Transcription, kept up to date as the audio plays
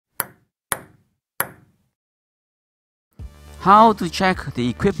How to check the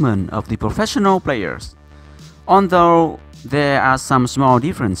equipment of the professional players. Although there are some small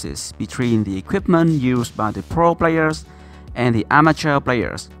differences between the equipment used by the pro players and the amateur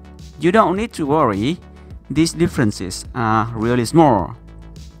players, you don't need to worry. These differences are really small.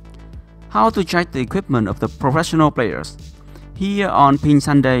 How to check the equipment of the professional players. Here on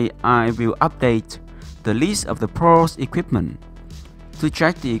PingSunday, I will update the list of the pros' equipment. To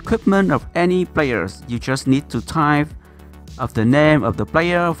check the equipment of any players, you just need to type of the name of the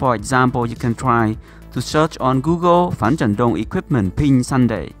player. For example, you can try to search on Google Fan Dong equipment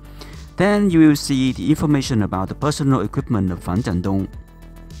PingSunday. Then you will see the information about the personal equipment of Fan Dong.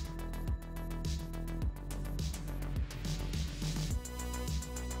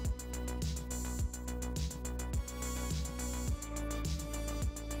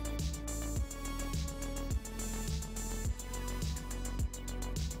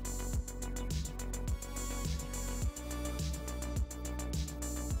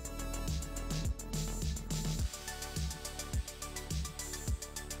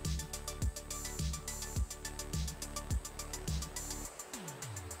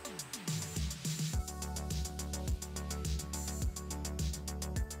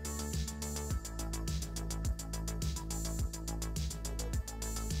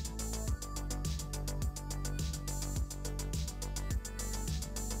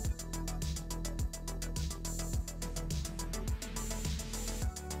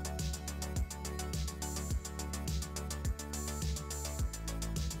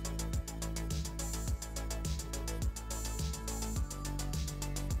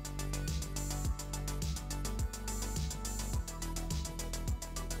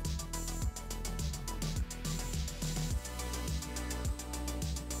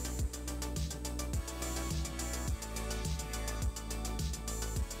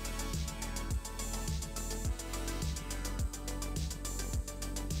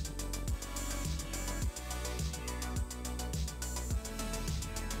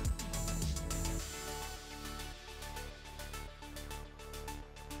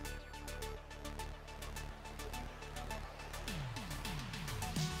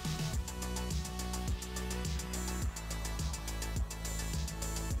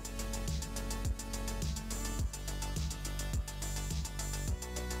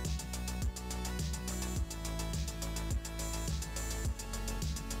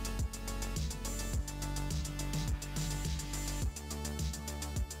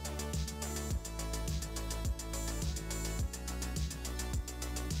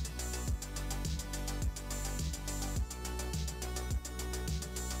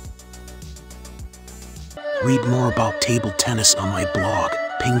 Read more about table tennis on my blog,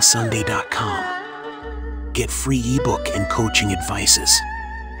 PingSunday.com. Get free ebook and coaching advices.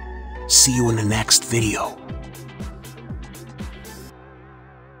 See you in the next video.